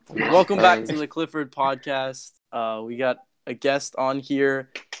Welcome back to the Clifford podcast. We got a guest on here.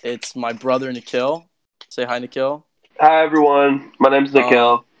 It's my brother Nikhil. Say hi, Nikhil. Hi everyone. My name's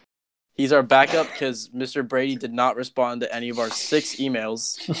Nikhil. He's our backup because Mr. Brady did not respond to any of our 6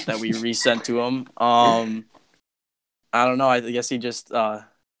 emails that we resent to him. I don't know. I guess he just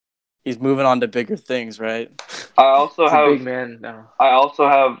he's moving on to bigger things, right? I also have big man now. I also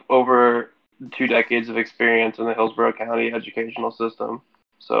have over 2 decades of experience in the Hillsborough County educational system.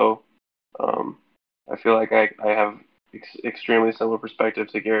 So, I feel like I have extremely similar perspective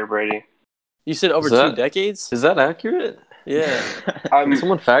to Gary Brady. You said over 2 decades? Is that accurate? Yeah. Can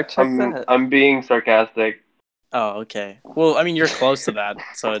someone fact check that? I'm being sarcastic. Oh, okay. Well, I mean, you're close to that,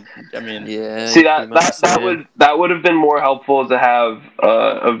 so I mean, Yeah. See that would have been more helpful to have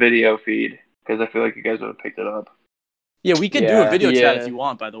a video feed because I feel like you guys would have picked it up. Yeah, we could do a video chat if you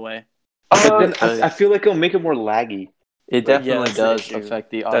want. By the way. But then I feel like it'll make it more laggy. It definitely does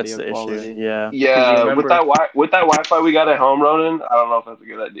affect the audio quality. Issue. Yeah. Yeah. With that Wi-Fi we got at home, Ronan, I don't know if that's a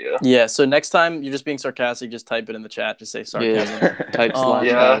good idea. Yeah. So next time you're just being sarcastic, just type it in the chat. Just say sarcasm. Yeah. Type slash.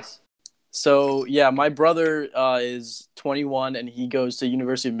 Yeah. So yeah, my brother is 21 and he goes to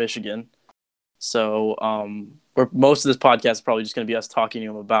University of Michigan. So most of this podcast is probably just going to be us talking to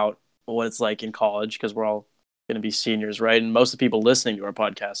him about what it's like in college because we're all going to be seniors, right? And most of the people listening to our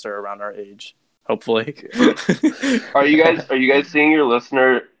podcast are around our age. Hopefully. Are you guys seeing your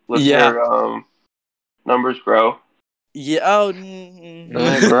listener numbers grow? Yeah. Oh, we're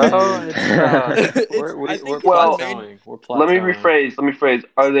let me rephrase.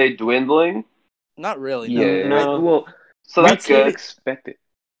 Are they dwindling? Not really. Yeah. No. Well, so that's good. Expect it.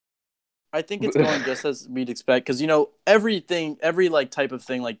 I think it's going just as we'd expect because every type of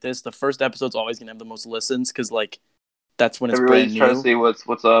thing like this, the first episode's always gonna have the most listens because that's when it's everybody's brand new. Trying to see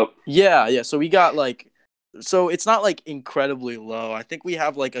what's up. Yeah. So we got so it's not incredibly low. I think we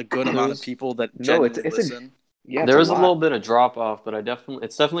have a good amount of people that genuinely listen. There was a little bit of drop off, but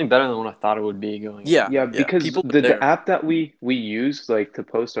it's definitely better than what I thought it would be going. Yeah, because the app that we use to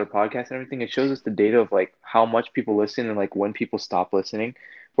post our podcast and everything, it shows us the data of how much people listen and when people stop listening.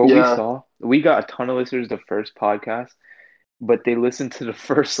 But we got a ton of listeners the first podcast, but they listened to the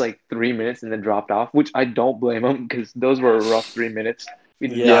first 3 minutes and then dropped off, which I don't blame them because those were a rough 3 minutes. We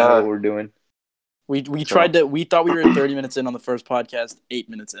didn't know what we're doing. We thought we were 30 minutes in on the first podcast, 8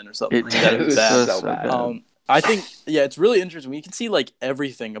 minutes in or something. It was so bad. I think it's really interesting. We can see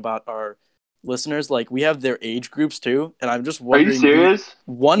everything about our listeners. We have their age groups too, and I'm just wondering. Are you serious?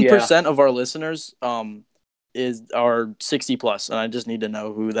 1% of our listeners are 60 plus, and I just need to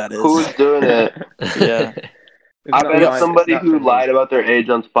know who that is. Who's doing it? Yeah. I bet it's somebody who lied about their age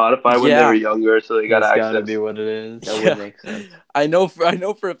on Spotify when they were younger, so they got access. That's gotta be what it is. That would make sense. I know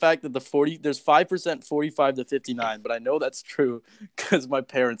for a fact that there's 5% 45 to 59, but I know that's true because my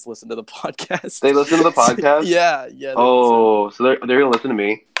parents listen to the podcast. They listen to the podcast? Yeah. Oh, so they're gonna listen to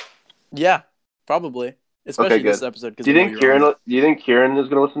me? Yeah, probably. Especially this episode. Do you think Kieran is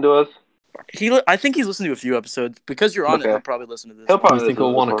gonna listen to us? I think he's listened to a few episodes because you're on it. He'll probably listen to this. Do you think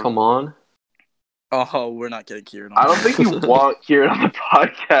he'll want to come on? Oh, we're not getting Kieran on. I don't think you want Kieran on the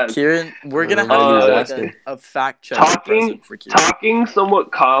podcast. Kieran, we're going to have a fact check present for Kieran. Talking somewhat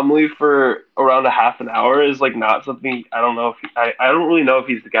calmly for around a half an hour is not something, I don't know if I don't really know if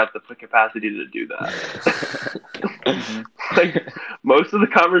he's got the capacity to do that. Most of the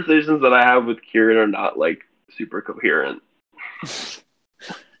conversations that I have with Kieran are not super coherent.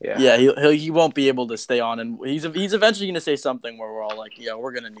 Yeah, he won't be able to stay on, and he's eventually going to say something where we're all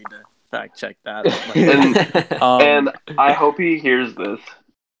we're going to need to fact check that. And I hope he hears this.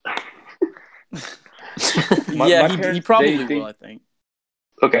 He probably will. I think.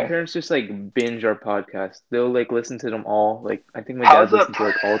 Okay. My parents just binge our podcast. They'll listen to them all. I think my dad listened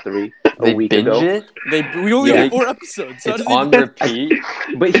to all 3 a week ago. We only have 4 episodes. It's on repeat.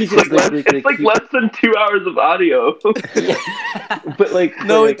 But he just it's less than 2 hours of audio. But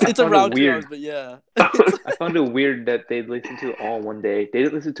it's around 2 hours. But yeah, I found it weird that they'd listen to it all one day. They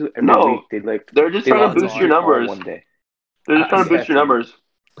didn't listen to it every week. They're just trying to boost your numbers. One day. They're just trying to boost your numbers.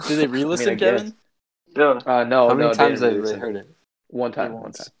 Do they re-listen, Kevin? Yeah. No. How many times have they heard it? One time.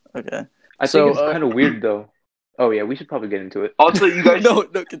 Okay. I think it's kind of weird though. Oh yeah, we should probably get into it. Also, you guys. No,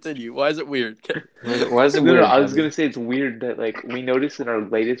 continue. Why is it weird? Why is it weird? No, I was gonna say it's weird that we noticed in our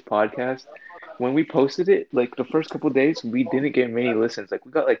latest podcast when we posted it, the first couple of days, we didn't get many listens.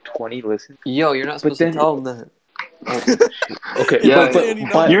 We got 20 listens. Yo, you're not supposed to tell them that. Okay, yeah,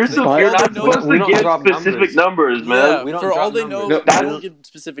 you're not supposed to give specific numbers, man. Yeah, for all they know, they don't give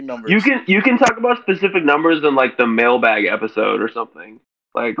specific numbers. You can talk about specific numbers in the mailbag episode or something.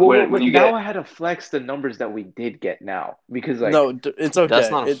 Like Well, when you now get I had to flex the numbers that we did get now because like No, it's okay. That's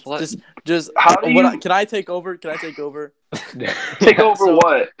not a It's flex. just how do you can I take over? Can I take over? take over So-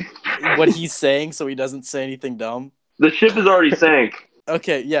 what? What he's saying so he doesn't say anything dumb. The ship is already sank.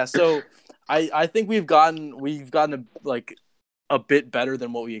 Okay, yeah. So I think we've gotten a bit better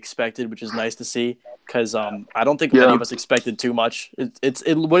than what we expected, which is nice to see because I don't think any of us expected too much.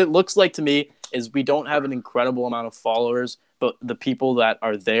 What it looks like to me is we don't have an incredible amount of followers, but the people that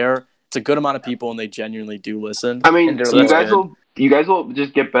are there, it's a good amount of people and they genuinely do listen. I mean, So that's good. you guys will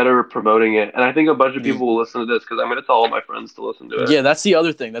just get better at promoting it, and I think a bunch of people will listen to this because I'm going to tell all my friends to listen to it. Yeah, that's the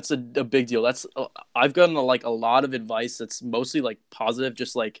other thing. That's a big deal. That's I've gotten a lot of advice that's mostly like positive,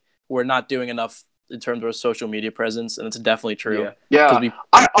 just like we're not doing enough in terms of our social media presence, and it's definitely true. Yeah.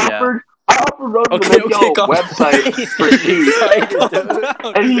 I offered Roden to make y'all a website for cheap.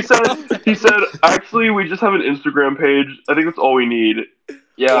 And he said, actually, we just have an Instagram page. I think that's all we need.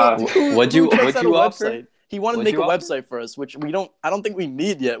 Yeah. What'd you offer? He wanted to make a website for us, which we don't. I don't think we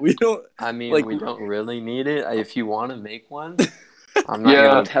need yet. We don't. I mean, like, we don't really need it. If you want to make one,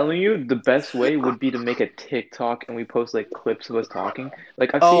 I'm telling you, the best way would be to make a TikTok and we post like clips of us talking.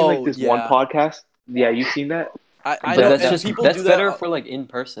 Like I've seen like this one podcast. Yeah, you've seen that? I know. That's better for like in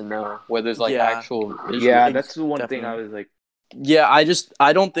person now, where there's like actual visual. Yeah, that's the one thing I was like. Yeah,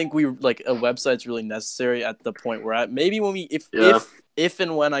 I don't think we like a website's really necessary at the point we're at. Maybe when we if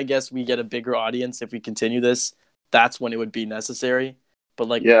and when I guess we get a bigger audience, if we continue this, that's when it would be necessary. But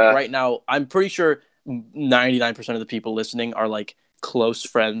like right now, I'm pretty sure 99% of the people listening are like close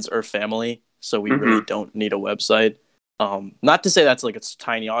friends or family, so we really don't need a website. Not to say that's like it's a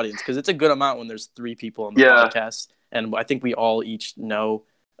tiny audience because it's a good amount when there's 3 people on the podcast, and I think we all each know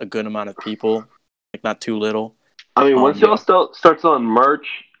a good amount of people, like not too little. I mean, once y'all start selling merch,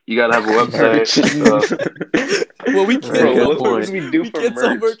 you gotta have a website. Well, we can't. What do we do for merch?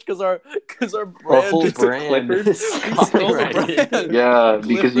 Sell merch because our brand, whole brand. Yeah,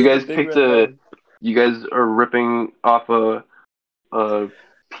 because you guys you guys are ripping off a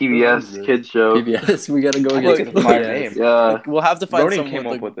PBS kids show. PBS, we gotta go get my name. Yeah, we'll have to find Ronan someone came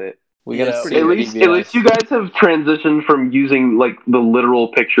up with it. We gotta at least you guys have transitioned from using like the literal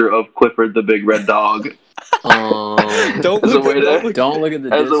picture of Clifford the big red dog. Don't look at the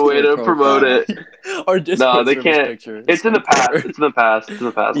as a way to promote it. Our Discord no, they can't. Picture. It's in the past. It's in the past. It's in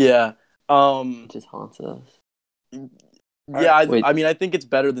the past. Yeah. It just haunts us. Yeah, I mean, I think it's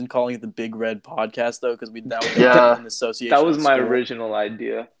better than calling it the Big Red Podcast though, because we now an association. That was my original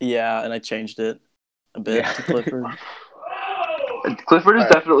idea. Yeah, and I changed it a bit to Clifford. Clifford is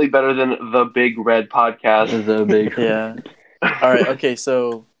definitely better than the Big Red Podcast. The Big Yeah. All right. Okay.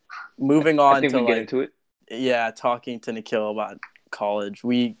 So moving on I think we get into it. Yeah, talking to Nikhil about college.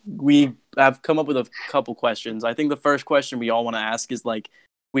 We have come up with a couple questions. I think the first question we all want to ask is like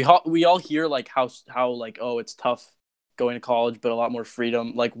we all hear like how like it's tough going to college, but a lot more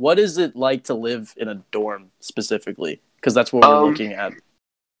freedom. Like, what is it like to live in a dorm specifically? Because that's what we're looking at.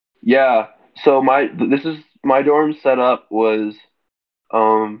 Yeah. So my dorm setup was,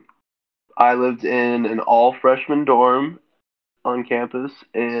 I lived in an all freshman dorm on campus,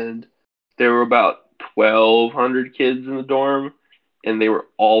 and there were about 1,200 kids in the dorm, and they were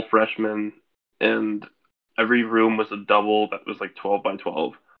all freshmen, and every room was a double that was like 12 by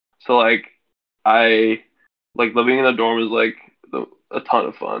 12. So like living in a dorm was like a ton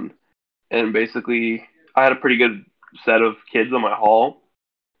of fun, and basically I had a pretty good set of kids in my hall,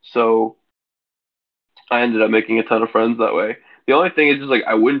 so I ended up making a ton of friends that way. The only thing is just like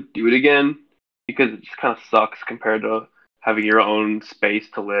I wouldn't do it again because it just kind of sucks compared to having your own space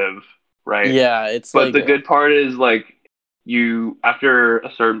to live, right? Yeah, but the good part is like you after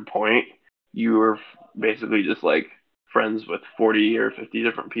a certain point you are basically just like friends with 40 or 50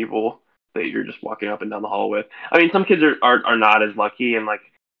 different people that you're just walking up and down the hall with. I mean, some kids are not as lucky and like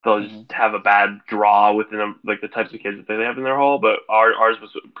they'll just have a bad draw within them, like the types of kids that they have in their hall. But ours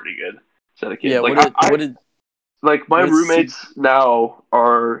was a pretty good set of kids. Yeah, my roommates now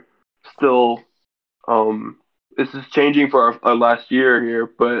are still. This is changing for our last year here,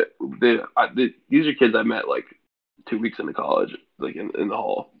 but these are kids I met like 2 weeks into college, like in the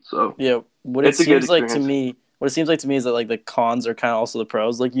hall. So yeah, what it seems like to me is that like the cons are kind of also the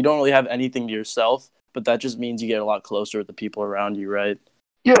pros. Like you don't really have anything to yourself, but that just means you get a lot closer with the people around you, right?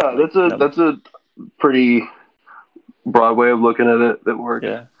 Yeah, that's a pretty broad way of looking at it that works.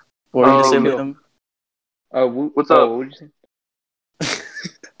 Yeah. What were you saying, Liam? What's up? What did you say?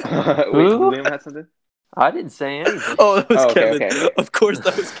 Wait, Liam had something? I didn't say anything. Oh, that was okay, Kevin. okay. Of course,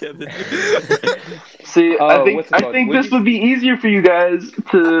 that was Kevin. See, what's it I called? think Would this you would be easier for you guys to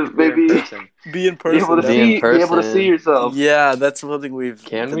go in maybe person? Be in be able person. to Be in see person. yourself. Yeah, that's something we've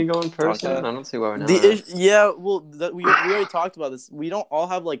Can we been go in talking person? about. I don't see why not. We already talked about this. We don't all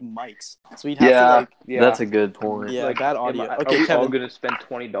have like mics, so we'd have to Yeah. like That's a good point. yeah, Like, bad audio. are Okay, we all Kevin. gonna spend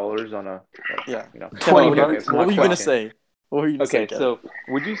 $20 on a Yeah, Kevin. Oh, $20. okay. So What my were you gonna question. say? What were you gonna say, Okay, Kevin? so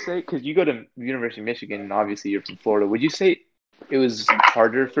would you say, because you go to University of Michigan and obviously you're from Florida, would you say it was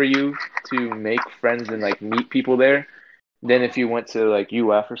harder for you to make friends and like meet people there than if you went to like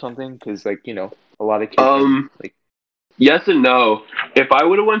UF or something? Because like a lot of kids from like Yes and no. If I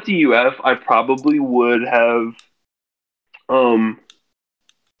would have went to UF, I probably would have um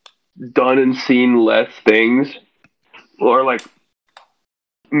done and seen less things, or like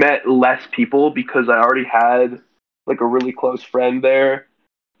met less people, because I already had like a really close friend there.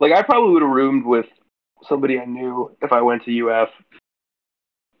 Like I probably would have roomed with somebody I knew if I went to UF,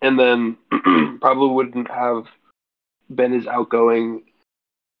 and then probably wouldn't have been as outgoing.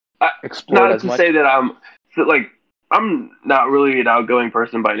 explored Not as to much. say that I'm not really an outgoing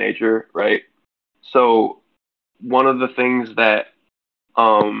person by nature, right? So one of the things that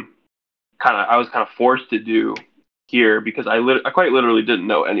I was kind of forced to do here, because I quite literally didn't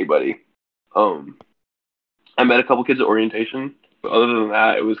know anybody. Um, I met a couple kids at orientation, but other than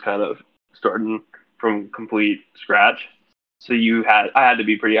that, it was kind of starting from complete scratch. So I had to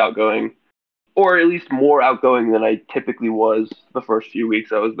be pretty outgoing, or at least more outgoing than I typically was the first few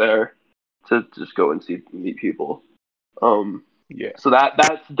weeks I was there, to just go and meet people. Um, Yeah. so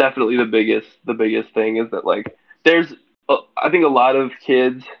that's definitely the biggest thing, is that like there's I think a lot of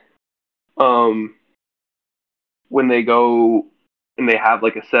kids, um, when they go and they have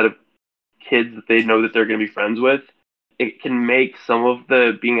like a set of kids that they know that they're going to be friends with, it can make some of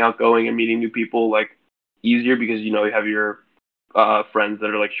the being outgoing and meeting new people like easier, because you have your friends that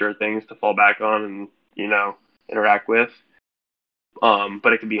are like sure things to fall back on and interact with.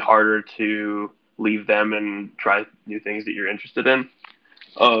 But it can be harder to leave them and try new things that you're interested in.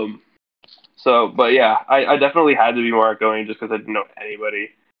 Um, but yeah, I definitely had to be more outgoing just because I didn't know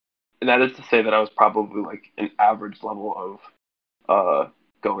anybody, and that is to say that I was probably like an average level of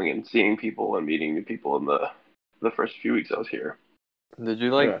going and seeing people and meeting new people in the first few weeks I was here. Did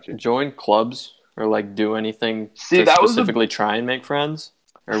you like Gotcha. join clubs or like do anything See, to that specifically try and make friends,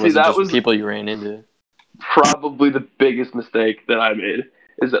 or See, was it that just was people you ran into? probably the biggest mistake that I made,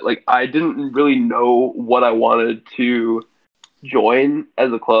 is that like I didn't really know what I wanted to join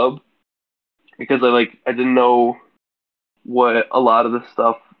as a club, because I didn't know what a lot of the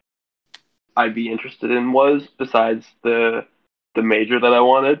stuff I'd be interested in was, besides the major that I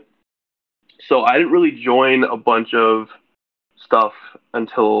wanted. So I didn't really join a bunch of stuff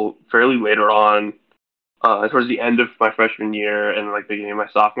until fairly later on, towards the end of my freshman year and like beginning of my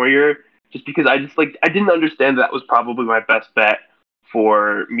sophomore year, just because I didn't understand that was probably my best bet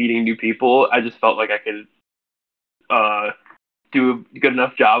for meeting new people. I just felt like I could do a good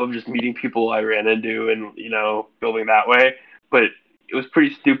enough job of just meeting people I ran into and building that way. But it was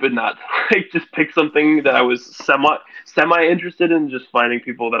pretty stupid not to like just pick something that I was semi interested in, just finding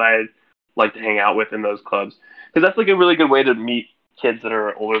people that I'd like to hang out with in those clubs, because that's like a really good way to meet kids that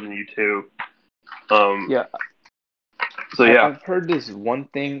are older than you too. Yeah. So yeah. I've heard this one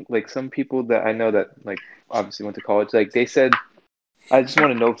thing, like some people that I know that like obviously went to college, like they said, I just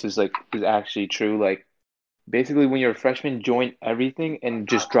want to know if this like is actually true. Like basically when you're a freshman, join everything and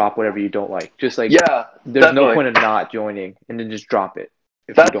just drop whatever you don't like. Just like Yeah, there's definitely. no point of not joining, and then just drop it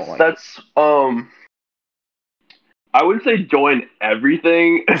if you don't like it. That's I wouldn't say join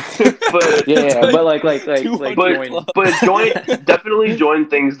everything, but Yeah, but like join. but definitely join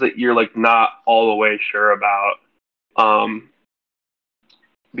things that you're like not all the way sure about,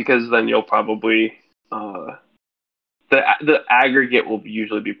 because then you'll probably the aggregate will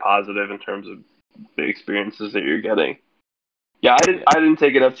usually be positive in terms of the experiences that you're getting. Yeah, I didn't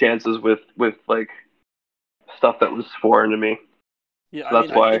take enough chances with like stuff that was foreign to me. Yeah, So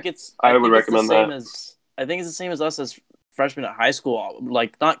that's why I would recommend that. I think it's the same as us as freshmen at high school.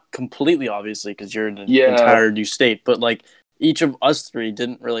 Like not completely obviously because you're in an Yeah. entire new state, but like each of us three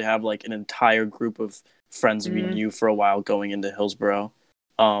didn't really have like an entire group of friends we knew for a while going into Hillsborough.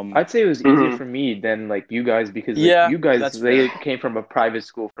 I'd say it was easier for me than like you guys, because like Yeah, you guys that's they fair. came from a private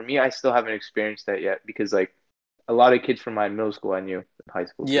school. For me, I still haven't experienced that yet, because like a lot of kids from my middle school I knew in high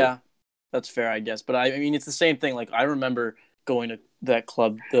school too. Yeah, that's fair, I guess. But I mean, it's the same thing. Like I remember going to that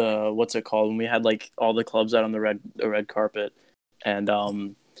club, the what's it called, when we had like all the clubs out on the red carpet, and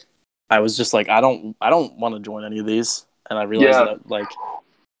I was just like, I don't want to join any of these, and I realized that like,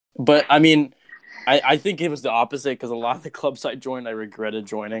 but I mean, I think it was the opposite because a lot of the clubs I joined, I regretted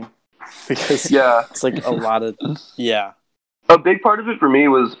joining because Yeah. it's like a lot of A big part of it for me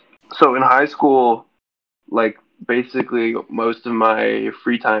was so in high school, like basically most of my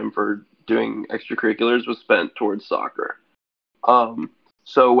free time for doing extracurriculars was spent towards soccer. Um,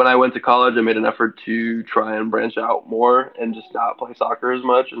 so when I went to college, I made an effort to try and branch out more and just not play soccer as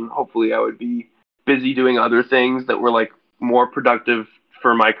much, and hopefully I would be busy doing other things that were like more productive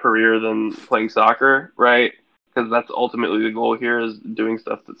for my career than playing soccer, right? Because that's ultimately the goal here is doing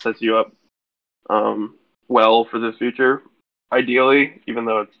stuff that sets you up well for the future, ideally. Even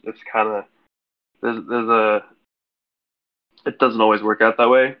though it's kind of there's a it doesn't always work out that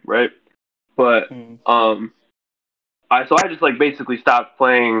way, right? But I just like basically stopped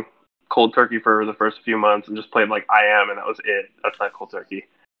playing cold turkey for the first few months and just played like I am, and that was it. That's not cold turkey.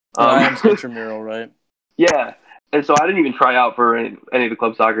 I am's intramural, right? Yeah, and so I didn't even try out for any of the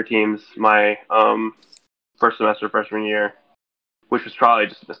club soccer teams my first semester freshman year, which was probably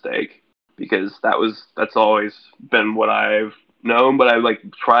just a mistake because that's always been what I've known. But I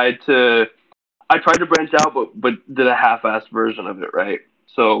tried to branch out, but did a half-assed version of it, right?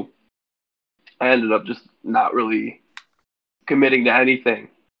 So I ended up just not really committing to anything.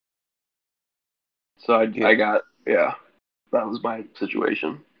 So I got that was my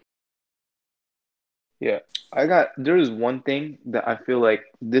situation. Yeah, there is one thing that I feel like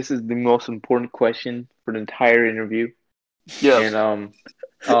this is the most important question for the entire interview. Yeah.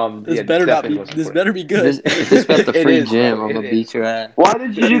 And this better be good. If this got the free is, gym, bro, I'm gonna beat your ass. Why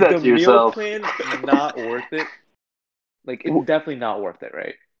did you do that the to yourself? meal plan not worth it? Like, it's definitely not worth it,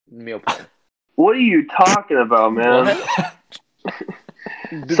 right? Meal plan. What are you talking about, man?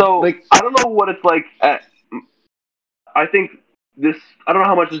 So, like, I don't know what it's like I think I don't know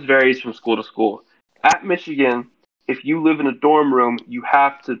how much this varies from school to school. At Michigan, if you live in a dorm room, you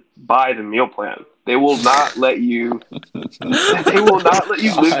have to buy the meal plan. They will not let you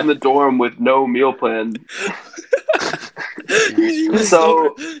live in the dorm with no meal plan.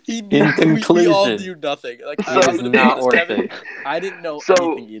 So in conclusion, we all knew nothing. Like it is not worth it. I didn't know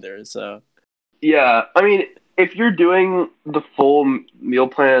anything either. So yeah, I mean, if you're doing the full meal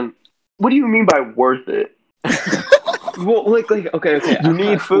plan, what do you mean by worth it? Well, like okay. You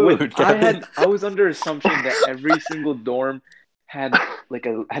need food. I was under assumption that every single dorm had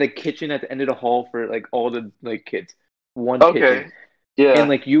a kitchen at the end of the hall for like all the like kids. One kitchen. Yeah. And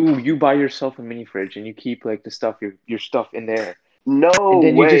like you buy yourself a mini fridge and you keep like the stuff your stuff in there. No and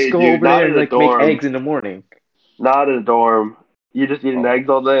then way, you just go dude, over there and like make eggs in the morning. Not in a dorm. You just eating eggs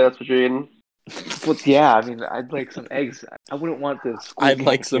all day? That's what you're eating? But yeah, I mean, I'd like some eggs. I wouldn't want the school. I'd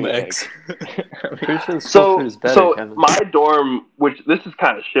like some eggs. Pretty sure the school food is better. So Kevin. my dorm, which this is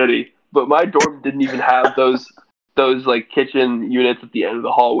kind of shitty, but my dorm didn't even have those like kitchen units at the end of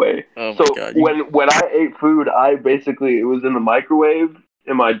the hallway. Oh my God. When I ate food, it was in the microwave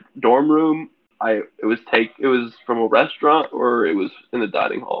in my dorm room. It was from a restaurant or it was in the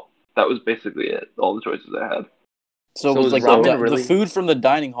dining hall. That was basically it. All the choices I had. So was like the food from the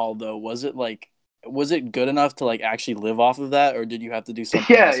dining hall though, was it good enough to like actually live off of that, or did you have to do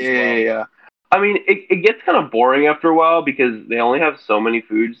something else as well? Yeah. I mean, it gets kind of boring after a while because they only have so many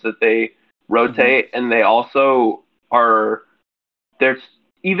foods that they rotate, and they also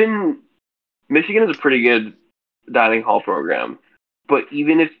even Michigan is a pretty good dining hall program, but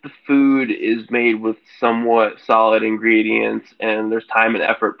even if the food is made with somewhat solid ingredients and there's time and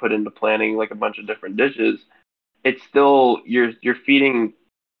effort put into planning like a bunch of different dishes, it's still you're feeding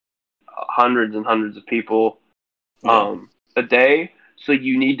hundreds and hundreds of people a day, so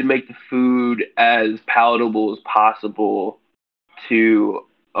you need to make the food as palatable as possible to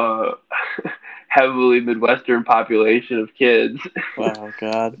a heavily Midwestern population of kids. Oh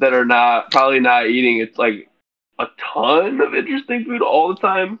God. That are probably not eating it's like a ton of interesting food all the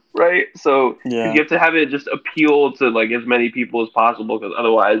time, right? So you have to have it just appeal to like as many people as possible, because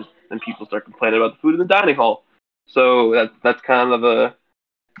otherwise then people start complaining about the food in the dining hall. So that's kind of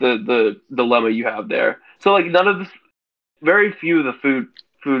the dilemma you have there. So like very few of the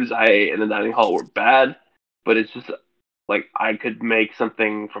foods I ate in the dining hall were bad, but it's just like I could make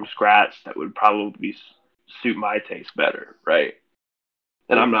something from scratch that would probably suit my taste better, right?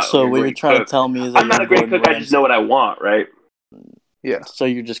 And I'm not. So what you're trying to tell me is that I'm not a great cook. I just know what I want, right? Yeah. So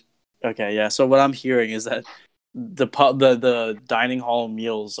you're just okay. Yeah. So what I'm hearing is that the dining hall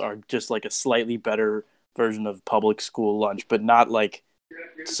meals are just like a slightly better version of public school lunch, but not like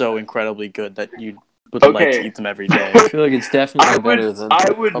so incredibly good that you would like to eat them every day. I feel like it's definitely better than I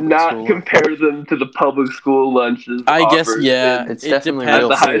would public not school compare them to the public school lunches. I guess offered it's definitely real at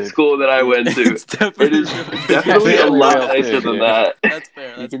the high food. school that I went to. It's definitely It is definitely a Definitely lot real nicer food, than dude. that. That's fair.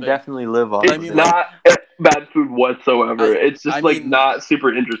 You That's can fair. definitely live off It's of it. not bad food whatsoever. It's just not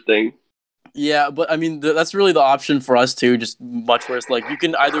super interesting. Yeah, but I mean, that's really the option for us too. Just much worse. Like you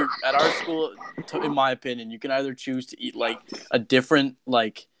can either at our school, in my opinion, you can either choose to eat like a different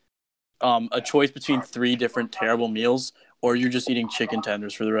a choice between 3 different terrible meals, or you're just eating chicken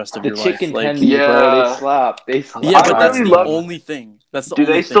tenders for the rest of your life. Chicken tendies, bro, they slap. They slap. Yeah, but that's the only thing. That's the only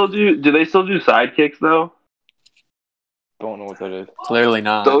thing. Do they still do sidekicks though? Don't know what that is. Clearly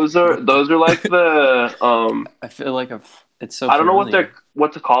not. Those are like the I feel like it's so. I don't know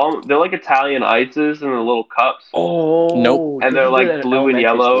what to call them. They're like Italian ices in the little cups. Oh, nope. And they're like blue and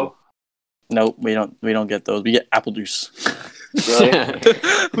yellow. Nope, we don't get those. We get apple juice. Really?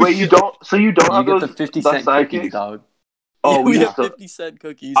 Wait, you don't? So you don't have get those? The 50-cent cookies, dog. Oh, we have 50-cent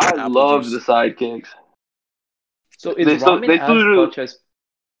cookies. I love the sidekicks. So is ramen as much as?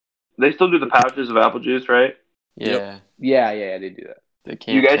 They still do the pouches of apple juice, right? Yeah. Yeah, they do that.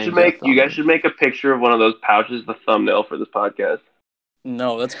 You guys should make a picture of one of those pouches the thumbnail for this podcast.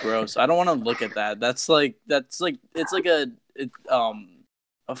 No, that's gross. I don't want to look at that. It's like a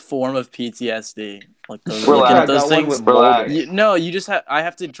form of PTSD. Like looking at those things. You just I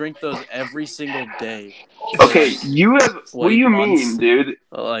have to drink those every single day. Okay, you have. What do you mean, dude?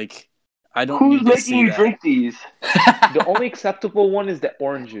 Like, I don't. Who's making you drink these? The only acceptable one is the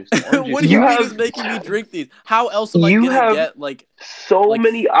orange juice. What do you mean is making me drink these? How else am I gonna get so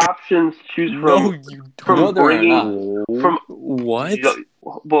many options to choose from? From what?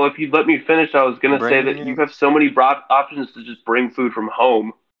 Well, if you let me finish, I was gonna say that you have so many options to just bring food from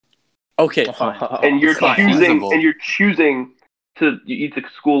home. Okay, fine. And you're choosing to eat the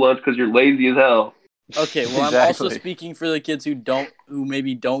school lunch because you're lazy as hell. Okay, well, I'm also speaking for the kids who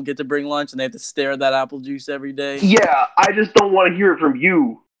maybe don't get to bring lunch and they have to stare at that apple juice every day. Yeah, I just don't want to hear it from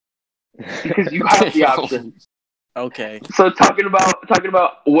you because you have the option. Okay. So talking about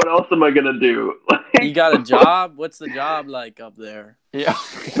what else am I gonna do? You got a job? What's the job like up there? Yeah.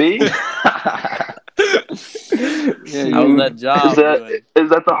 Me? How's that job doing? Is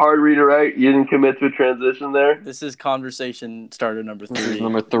that the hard redirect? You didn't commit to a transition there? This is conversation starter number 3. This is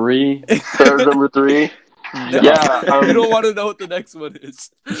number 3. Starter number 3. Yeah. You don't want to know what the next one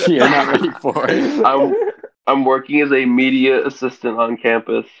is. You're not ready for it. I'm working as a media assistant on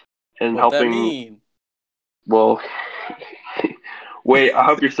campus and What's helping. That mean? Well, wait. I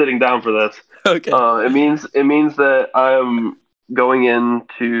hope you're sitting down for this. Okay. It means that I'm going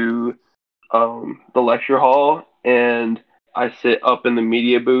into the lecture hall and I sit up in the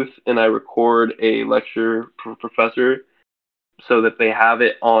media booth and I record a lecture for professor so that they have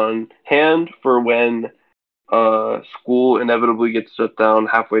it on hand for when school inevitably gets shut down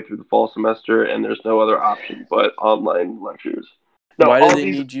halfway through the fall semester and there's no other option but online lectures. Now, why do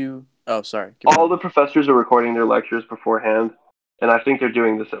they need you? Oh, sorry. All the professors are recording their lectures beforehand, and I think they're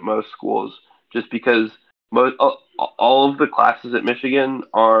doing this at most schools just because all of the classes at Michigan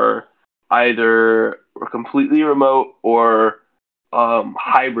are either completely remote or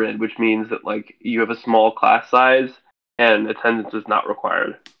hybrid, which means that like you have a small class size and attendance is not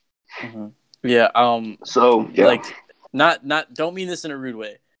required. Mm-hmm. Yeah. So yeah. Like, not. Don't mean this in a rude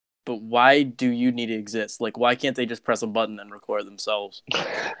way, but why do you need to exist? Like, why can't they just press a button and record themselves?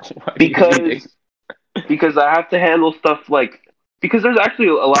 Because I have to handle stuff because there's actually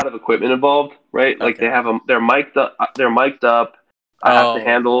a lot of equipment involved, right? Okay. Like they're mic'd up. I have to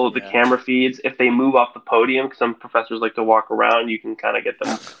handle the camera feeds. If they move off the podium, because some professors like to walk around, you can kind of get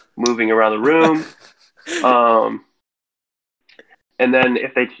them moving around the room. And then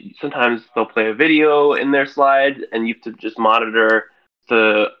sometimes they'll play a video in their slides, and you have to just monitor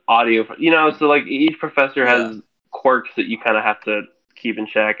the audio. So like each professor has quirks that you kind of have to keep in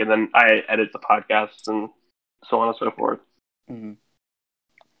check, and then I edit the podcasts and so on and so forth.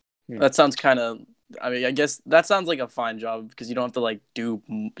 Mm-hmm. That sounds kind of. I mean, I guess that sounds like a fine job because you don't have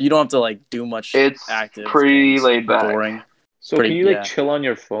to do much. It's active. Pretty laid back. Boring. So can you chill on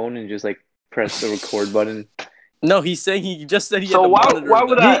your phone and just press the record button? No, he just said he. So why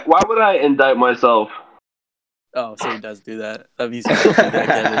would I indict myself? Oh, so he does do that. He's do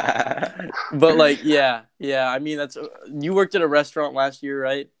that, but yeah. I mean, you worked at a restaurant last year,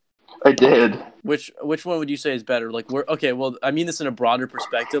 right? I did. Which one would you say is better? Well, I mean this in a broader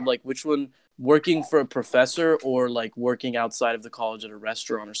perspective. Like, which one, working for a professor or working outside of the college at a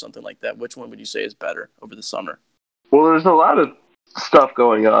restaurant or something like that? Which one would you say is better over the summer? Well, there's a lot of stuff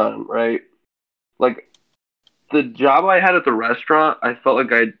going on, right? Like the job I had at the restaurant, I felt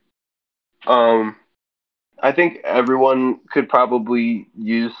like I think everyone could probably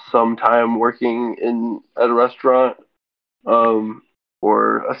use some time working at a restaurant,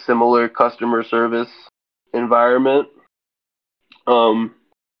 or a similar customer service environment. So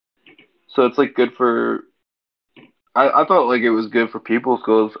it's like good for. I felt like it was good for people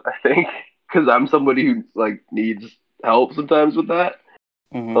skills. I think because I'm somebody who like needs help sometimes with that.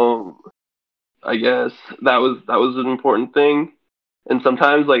 Mm-hmm. I guess that was an important thing. And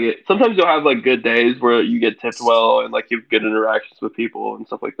sometimes sometimes you'll have like good days where you get tipped well and like you have good interactions with people and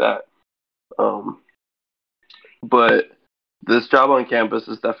stuff like that. But this job on campus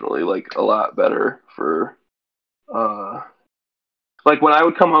is definitely like a lot better for like when I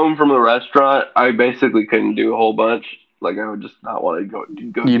would come home from the restaurant, I basically couldn't do a whole bunch. Like I would just not want to go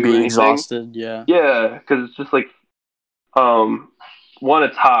You'd do be anything. exhausted, yeah. Yeah, because it's just like one,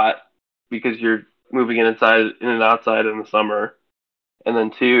 it's hot because you're moving in and outside in the summer, and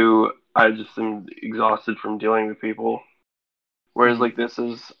then two, I just am exhausted from dealing with people. Whereas like this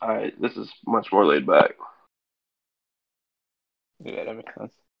is much more laid back. Yeah, that makes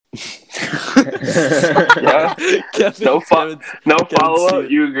sense. Yeah. No follow up.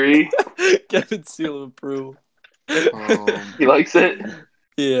 You agree? Kevin's seal of approval. He likes it.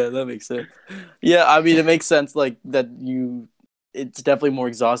 Yeah, that makes sense. Yeah, I mean, it makes sense. Like that, it's definitely more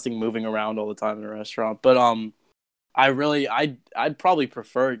exhausting moving around all the time in a restaurant. But I'd probably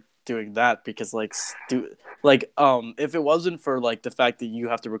prefer doing that because if it wasn't for like the fact that you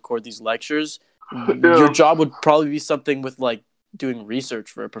have to record these lectures, your job would probably be something with like doing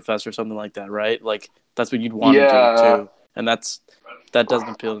research for a professor or something like that, right? Like that's what you'd want to do too, and that doesn't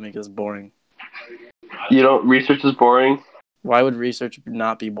appeal to me because it's boring. You don't research is boring. Why would research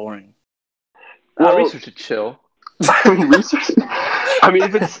not be boring? Well, research is chill. I mean, research. I mean,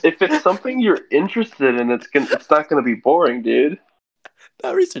 if it's something you're interested in, it's not gonna be boring, dude.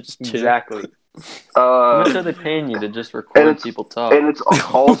 That research is chill. Exactly. How much are they paying you to just record people talk? And it's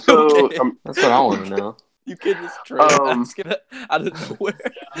also Okay. That's what I want to know. You can just ask it out of nowhere.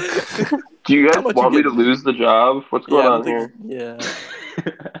 Do you guys want me to lose the job? What's going on here? Yeah.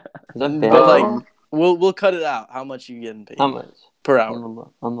 But like, we'll cut it out. How much are you getting paid? How much per hour?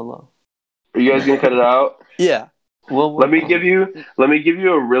 On the low. Are you guys gonna cut it out? Yeah. Well, let me give you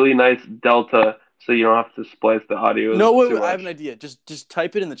a really nice delta, so you don't have to splice the audio. No, wait, I have an idea. Just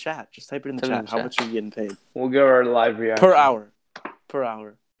type it in the chat. Just type it in the chat. How much are you getting paid? We'll give our live reaction. Per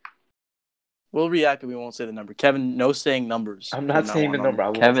hour. We'll react, and we won't say the number. Kevin, no saying numbers. I'm not saying the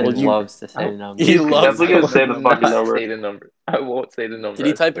number. Kevin loves to say the number. He loves definitely gonna say the fucking number. Say the number. I won't say the number. Did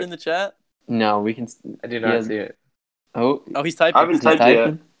he type it in the chat? No, we can. I do not see it. Oh, he's typing. I haven't typed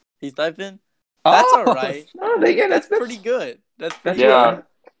yet. He's typing. That's all right. No, that's pretty good. That's pretty good. Good.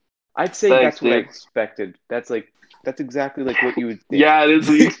 I'd say that's what I expected. That's exactly like what you would think. Yeah, it is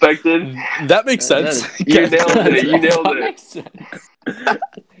what you expected. That makes sense. You nailed it. You nailed it. Makes sense.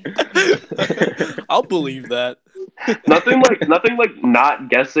 I'll believe that. Nothing like not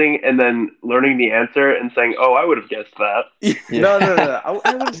guessing and then learning the answer and saying, "Oh, I would have guessed that." Yeah. No. I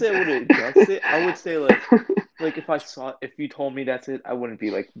wouldn't say I would have guessed it. I would say like if you told me that's it, I wouldn't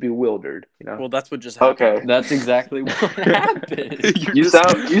be like bewildered. You know. Well, that's what just happened. Okay, that's exactly what happened. You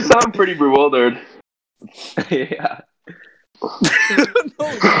sound pretty bewildered. Yeah.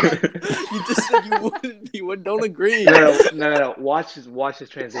 No, you just said you wouldn't be. Don't agree. No. Watch this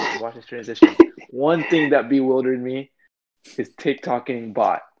transition. One thing that bewildered me is TikTok getting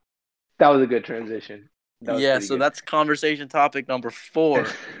bought. That was a good transition. So that's conversation topic number 4.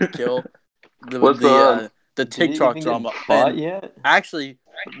 Nikhil. The TikTok drama. Bought yet? Actually,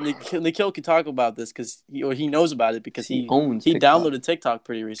 Nikhil can talk about this because he knows about it because he TikTok. Downloaded TikTok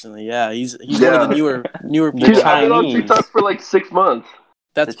pretty recently. Yeah, he's one of the newer people. Dude, I've been on TikTok for like 6 months.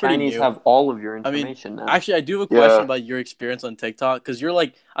 That's the Chinese have all of your information now. Actually, I do have a question about your experience on TikTok because you're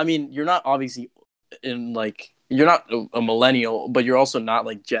like, you're not obviously you're not a millennial, but you're also not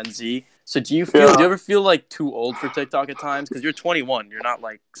like Gen Z. So do you ever feel like too old for TikTok at times? Because you're 21, you're not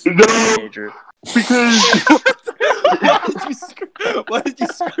like a teenager. Because why did you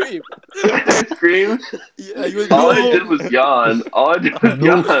scream? Did I scream? Yeah, all I did was yawn.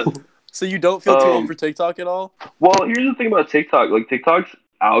 So you don't feel too old for TikTok at all? Well, here's the thing about TikTok. Like TikTok's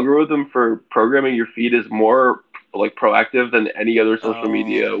algorithm for programming your feed is more like proactive than any other social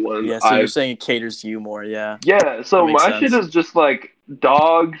media one. Yeah, so you're saying it caters to you more, yeah. Yeah, so my shit is just like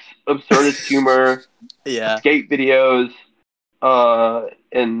dogs, absurdist humor, skate videos,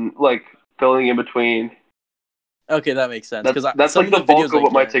 and like filling in between. Okay, that makes sense. That's like the bulk of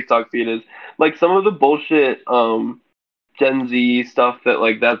what my TikTok feed is. Like some of the bullshit Gen Z stuff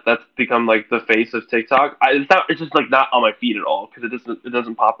that's become like the face of TikTok. It's just like not on my feed at all because it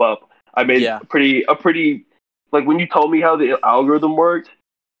doesn't pop up. I made a pretty like when you told me how the algorithm worked,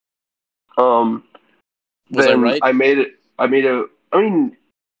 Was I then right? I made it. I mean,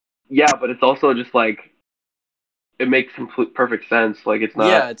 yeah, but it's also just like it makes perfect sense. Like it's not.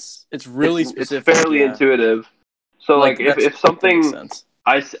 Yeah, it's really specific. It's fairly intuitive. So like if that makes something sense.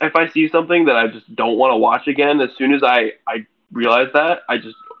 if I see something that I just don't want to watch again, as soon as I realize that, I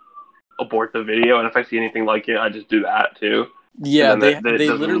just abort the video, and if I see anything like it, I just do that too. Yeah, And then they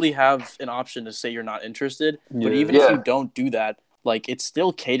literally have an option to say you're not interested, but even Yeah. if you don't do that, like it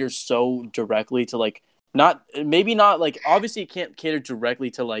still caters so directly to like not maybe not like obviously it can't cater directly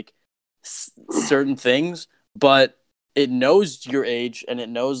to like certain things, but it knows your age and it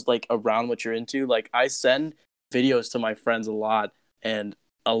knows like around what you're into. Like I send videos to my friends a lot, and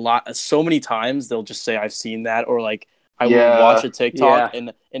so many times they'll just say I've seen that, or like I will watch a TikTok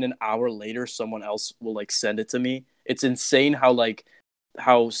and an hour later someone else will like send it to me. It's insane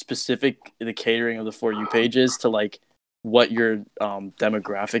how specific the catering of the For You page is to like what your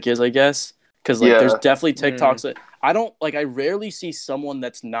demographic is, I guess. Because like there's definitely TikToks that I rarely see someone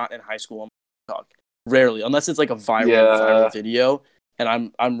that's not in high school on TikTok. Rarely, unless it's like a viral video.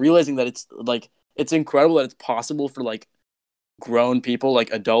 And I'm realizing that it's incredible that it's possible for like grown people,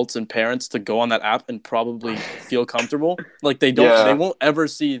 like adults and parents, to go on that app and probably feel comfortable. Like they won't ever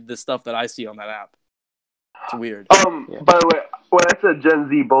see the stuff that I see on that app. It's weird. By the way, when I said Gen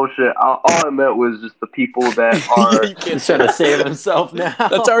Z bullshit, all I meant was just the people that are. He's trying to save himself now.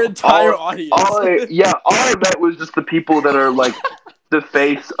 That's our entire audience. All I meant was just the people that are like the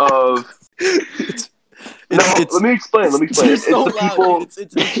face of. Let me explain. It's so the loud, people. It's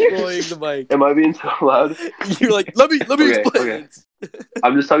destroying the mic. Am I being so loud? You're like, let me explain. Okay.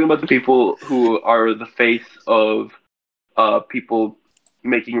 I'm just talking about the people who are the face of people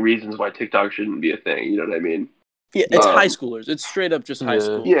making reasons why TikTok shouldn't be a thing. You know what I mean? Yeah, it's high schoolers. It's straight up just high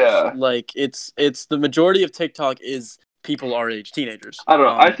schoolers. Yeah. Like it's the majority of TikTok is people our age, teenagers. I don't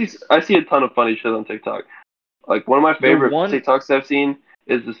know. I see a ton of funny shit on TikTok. Like one of my favorite TikToks I've seen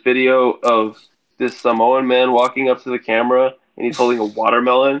is this video of this Samoan man walking up to the camera and he's holding a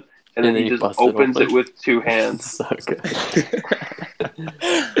watermelon and then he just opens it with two hands. So good.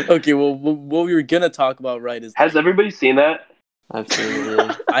 Okay, well, what we were gonna talk about, right? Is has everybody seen that? I've seen it.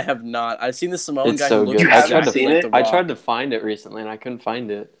 Yeah. I have not. I've seen the Samoan guy. So who looks good. like I tried to find it recently and I couldn't find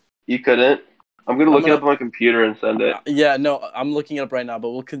it. You couldn't? I'm gonna look it up on my computer and send it. Yeah, no, I'm looking it up right now. But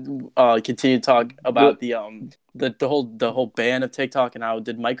we'll continue to talk about the whole ban of TikTok and how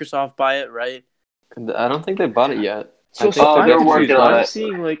did Microsoft buy it, right? I don't think they bought it yet. So they're working on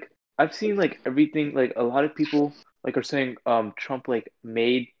it. I've seen like everything. Like a lot of people like are saying Trump like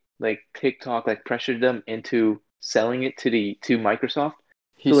made like TikTok like pressured them into selling it to Microsoft.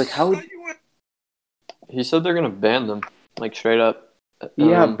 So like how would he said they're gonna ban them like straight up.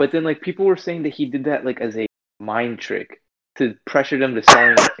 Yeah, but then like people were saying that he did that like as a mind trick to pressure them to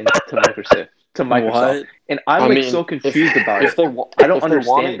selling it to Microsoft. What? And I'm so confused about it. I don't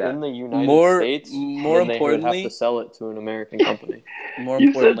understand that. In the United States, more importantly, they would have to sell it to an American company. More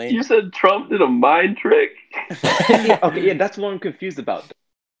importantly, you said Trump did a mind trick. Yeah, that's what I'm confused about.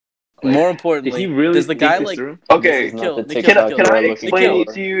 Like, more importantly, did he really does the guy like? Okay, can I explain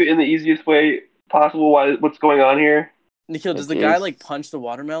to you in the easiest way possible what's going on here? Nikhil, does the guy like punch the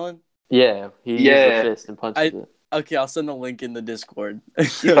watermelon? Yeah, he used the fist and punches it. Okay, I'll send the link in the Discord.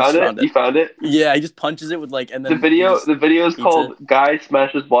 You found it? You found it? Yeah, he just punches it with like, and then the video is called "Guy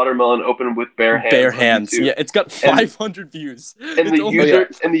Smashes Watermelon Open with Bare Hands." Bare hands. Yeah, it's got 500 views. And the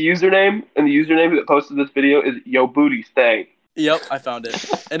username that posted this video is Yo Booty Stank. Yep, I found it,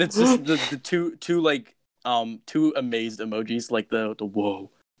 and it's just the two like two amazed emojis, like the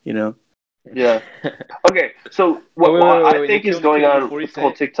whoa, you know. Yeah. Okay, so what I think is going on with the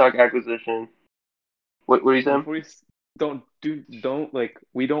whole TikTok acquisition. What are you saying? Don't like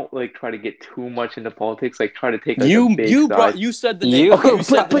we don't like try to get too much into politics. Like try to take like, you a big side. You said the name. You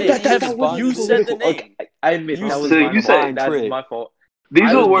said the name. I admit that was my fault.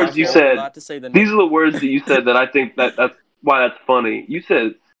 These are the words you said. These are the words that you said that I think that's why that's funny. You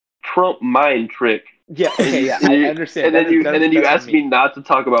said Trump mind trick. Yeah, okay, yeah, I understand. And then you asked me not to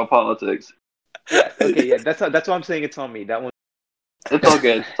talk about politics. Yeah, okay, yeah, that's why I'm saying it's on me. That one. It's all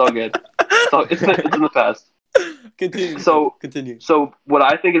good. It's all good. It's in the past. Continue. So what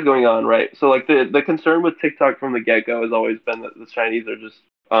I think is going on, right? So like the concern with TikTok from the get-go has always been that the Chinese are just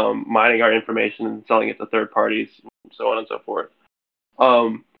mining our information and selling it to third parties, and so on and so forth.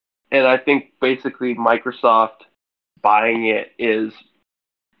 And I think basically Microsoft buying it is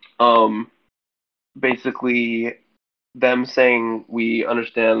basically them saying we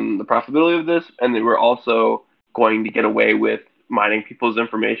understand the profitability of this, and then we're also going to get away with mining people's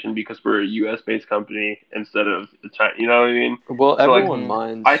information because we're a U.S. based company instead of China. You know what I mean? Well, So, like, everyone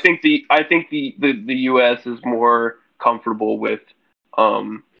mines. I think the U.S. is more comfortable with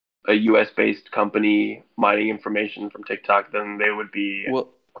a U.S. based company mining information from TikTok than they would be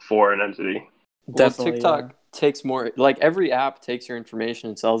a foreign entity. Definitely, TikTok takes more. Like every app takes your information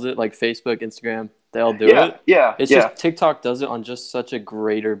and sells it. Like Facebook, Instagram, they all do it. Yeah, It's just TikTok does it on just such a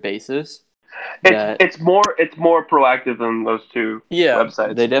greater basis. It's more proactive than those two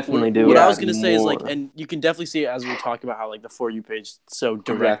websites. They definitely do. What I was gonna say is like, and you can definitely see it as we were talking about how like the For You page so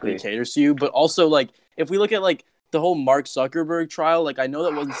directly caters to you, but also like if we look at like the whole Mark Zuckerberg trial, like I know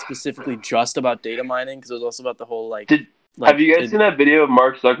that wasn't specifically just about data mining because it was also about the whole like. Have you guys seen that video of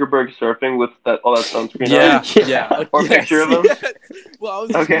Mark Zuckerberg surfing with all that sunscreen on? Yeah. Or picture of him? Yes. Well, I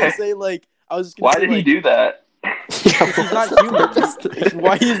was just gonna say like why did he do that? He's not human.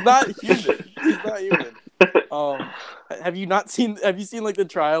 Why he's not human? He's not human. Have you seen like the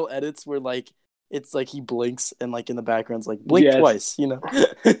trial edits where like it's like he blinks and like in the background's like blink twice, you know?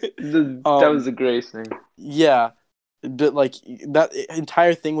 That was the greatest thing. Yeah. But like that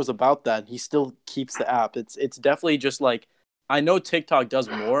entire thing was about that. He still keeps the app. It's definitely just like I know TikTok does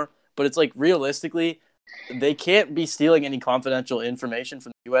more, but it's like realistically they can't be stealing any confidential information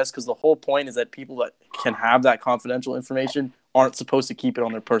from the US because the whole point is that people that can have that confidential information aren't supposed to keep it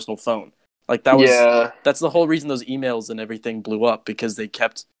on their personal phone. Like that's the whole reason those emails and everything blew up because they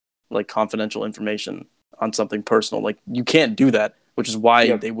kept like confidential information on something personal. Like you can't do that, which is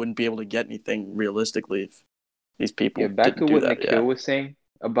why they wouldn't be able to get anything realistically if these people back to what Nikhil was saying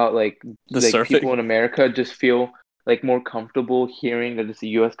about like surfing. People in America just feel like more comfortable hearing that it's a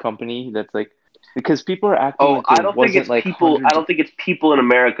US company that's like because people are acting like I don't think it's like people. I don't think it's people in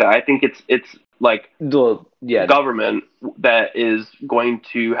America. I think it's like government that is going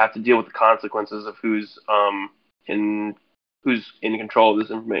to have to deal with the consequences of who's in control of this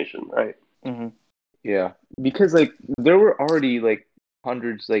information, right? Mm-hmm. Yeah, because like there were already like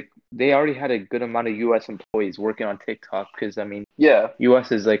hundreds, like they already had a good amount of U.S. employees working on TikTok because I mean,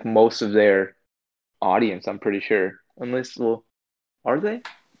 U.S. is like most of their audience. I'm pretty sure, unless are they?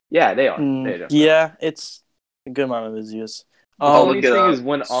 Yeah, they are. Yeah, it's a good amount of his use. The funniest thing is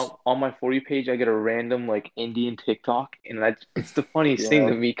when on my For You page, I get a random like Indian TikTok, and it's the funniest thing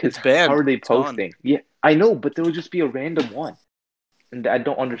to me because how are they posting? Yeah, I know, but there will just be a random one, and I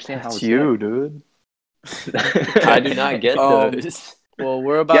don't understand how it's you, dude. I do not get those. Well,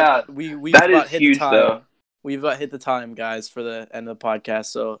 we're about we've about hit huge, the time. Though. We've about hit the time, guys, for the end of the podcast.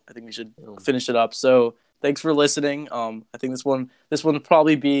 So I think we should finish it up. So thanks for listening. I think this one will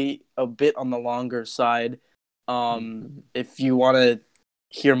probably be a bit on the longer side. If you want to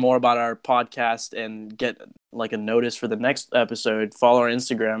hear more about our podcast and get like a notice for the next episode, follow our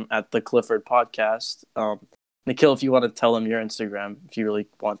Instagram at the Clifford Podcast. Nikhil, if you want to tell them your Instagram, if you really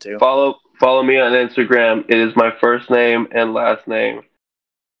want to. Follow me on Instagram. It is my first name and last name,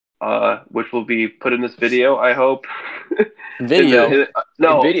 which will be put in this video, I hope. Video? Video.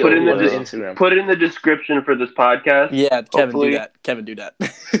 Put it in the description for this podcast. Yeah, Kevin, do that.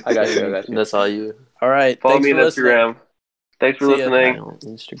 I got you. That's all you. All right. Follow me on Instagram. Thanks for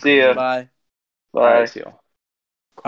listening. See ya. Bye. Bye.